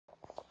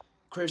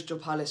Crystal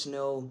Palace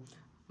 0,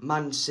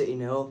 Man City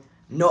 0.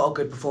 Not a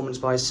good performance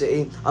by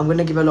City. I'm going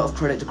to give a lot of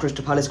credit to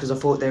Crystal Palace because I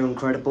thought they were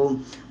incredible.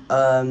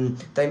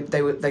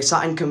 They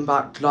sat and come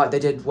back like they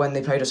did when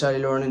they played us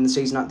earlier on in the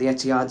season at the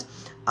Etihad,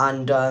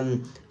 and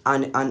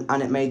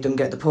it made them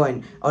get the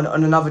point. On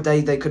another day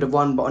they could have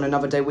won, but on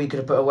another day we could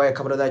have put away a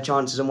couple of their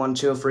chances and won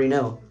 2 or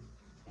 3-0.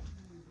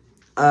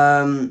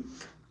 I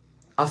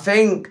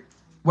think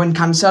when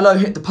Cancelo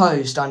hit the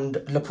post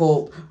and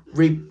Laporte,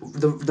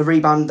 the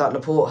rebound that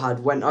Laporte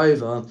had went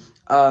over,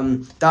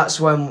 that's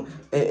when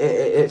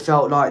it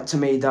felt like to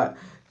me that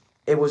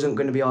it wasn't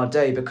going to be our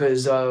day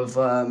because of...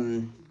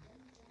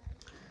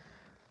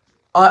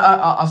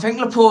 I think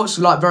Laporte's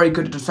very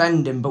good at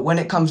defending, but when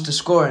it comes to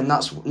scoring,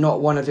 that's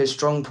not one of his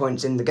strong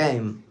points in the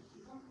game.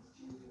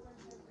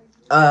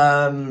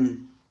 I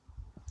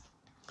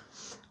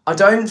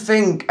don't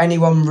think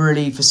anyone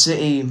really for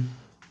City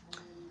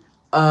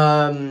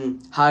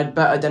had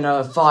better than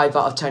a 5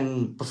 out of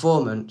 10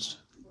 performance.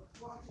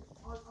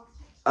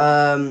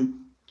 I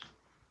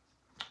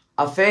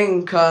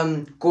think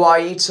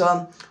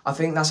Guaita, I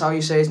think that's how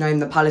you say his name,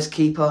 the Palace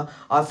keeper,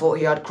 I thought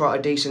he had quite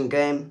a decent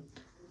game.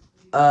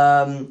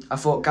 I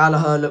thought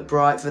Gallagher looked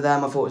bright for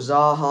them. I thought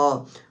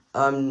Zaha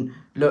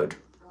looked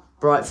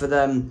bright for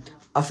them.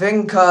 I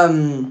think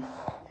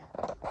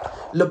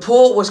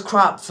Laporte was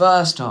crap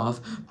first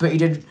half, but he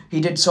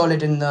did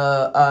solid in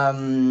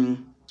the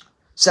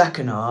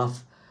second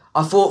half.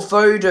 I thought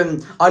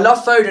Foden, I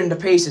love Foden to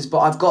pieces, but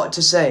I've got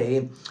to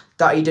say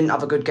that he didn't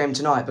have a good game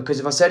tonight, because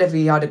if I said that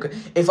he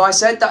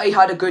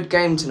had a good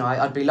game tonight,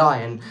 I'd be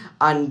lying,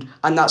 and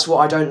that's what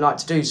I don't like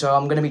to do. So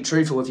I'm going to be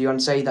truthful with you and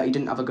say that he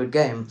didn't have a good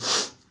game.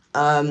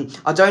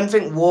 I don't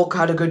think Walker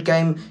had a good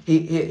game.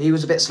 He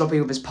was a bit sloppy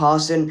with his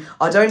passing.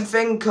 I don't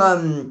think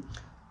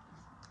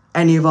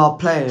any of our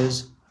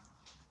players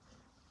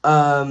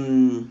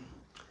passed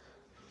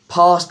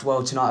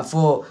well tonight. I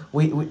thought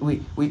we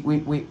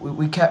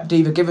kept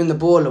either giving the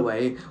ball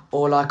away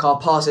or our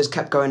passes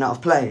kept going out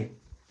of play.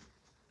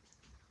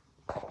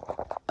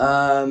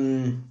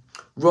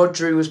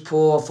 Rodri was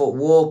poor. I thought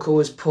Walker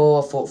was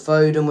poor. I thought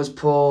Foden was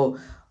poor.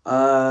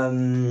 I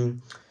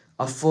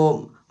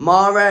thought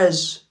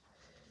Mahrez,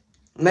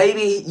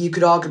 maybe you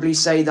could arguably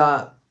say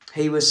that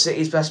he was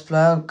City's best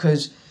player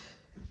because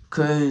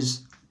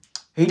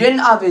he didn't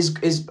have his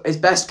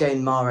best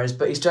game, Mahrez,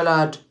 but he still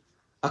had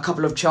a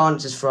couple of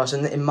chances for us,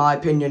 and in my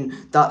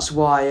opinion, that's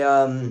why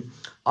I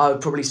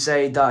would probably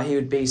say that he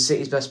would be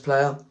City's best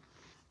player.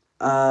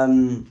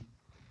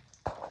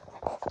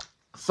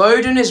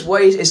 Foden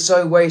is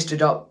so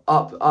wasted up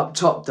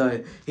top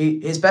though.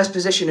 His best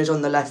position is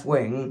on the left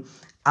wing,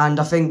 and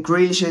I think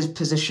Grealish's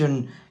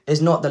position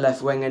is not the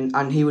left wing,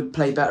 and he would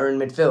play better in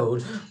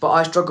midfield. But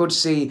I struggle to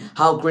see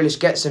how Grealish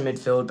gets in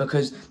midfield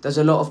because there's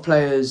a lot of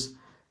players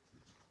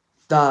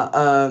that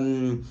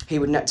he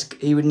would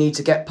need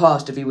to get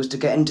past if he was to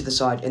get into the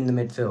side in the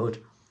midfield.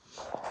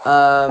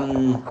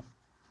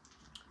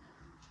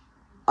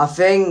 I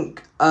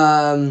think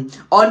on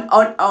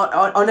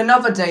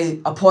another day,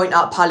 a point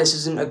at Palace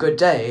isn't a good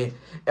day.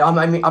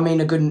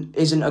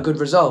 Isn't a good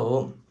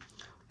result.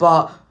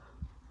 But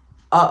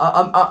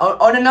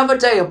on another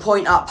day, a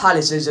point at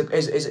Palace is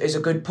a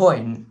good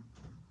point.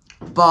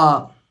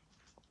 But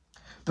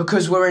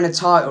because we're in a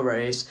title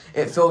race,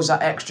 it feels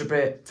that extra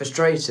bit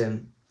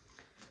frustrating.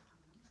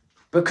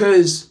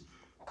 Because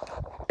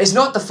it's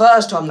not the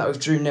first time that we've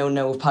drew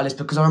 0-0 with Palace,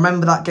 because I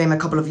remember that game a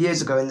couple of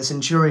years ago in the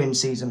Centurion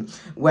season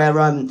where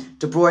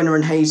De Bruyne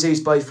and Jesus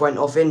both went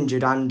off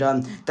injured and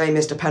they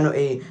missed a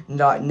penalty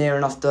near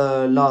enough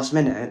the last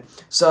minute.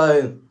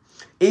 So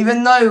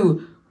even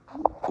though,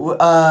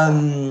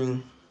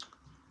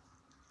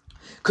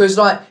 because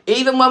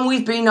even when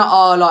we've been at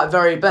our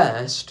very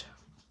best,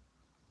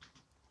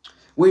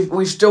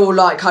 We've still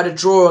had a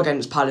draw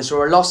against Palace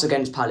or a loss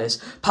against Palace.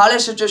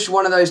 Palace are just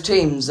one of those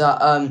teams that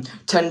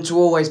tend to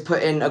always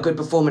put in a good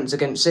performance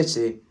against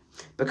City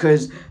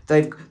because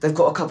they've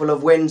got a couple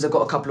of wins, they've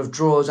got a couple of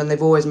draws, and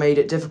they've always made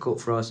it difficult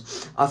for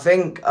us. I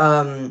think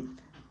I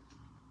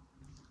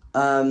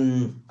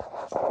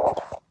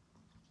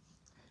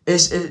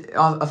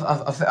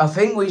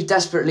think we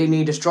desperately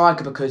need a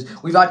striker because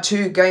we've had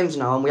 2 games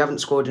now and we haven't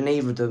scored in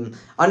either of them.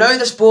 I know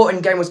the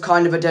Sporting game was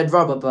kind of a dead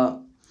rubber,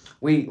 but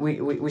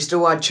we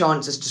still had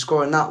chances to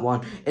score in that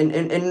one.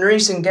 In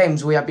recent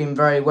games, we have been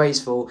very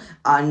wasteful,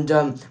 and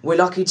we're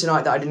lucky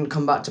tonight that I didn't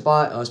come back to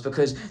bite us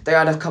because they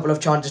had a couple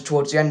of chances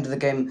towards the end of the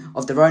game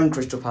of their own,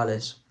 Crystal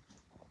Palace.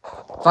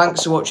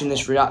 Thanks for watching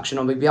this reaction.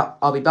 I'll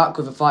be back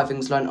with a 5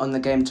 things learnt on the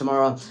game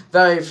tomorrow.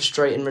 Very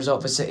frustrating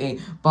result for City,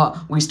 but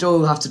we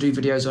still have to do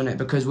videos on it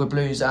because we're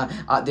Blues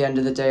at the end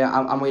of the day,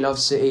 and we love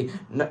City,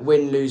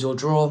 win, lose or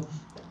draw.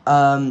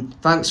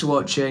 Thanks for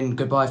watching.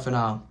 Goodbye for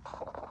now.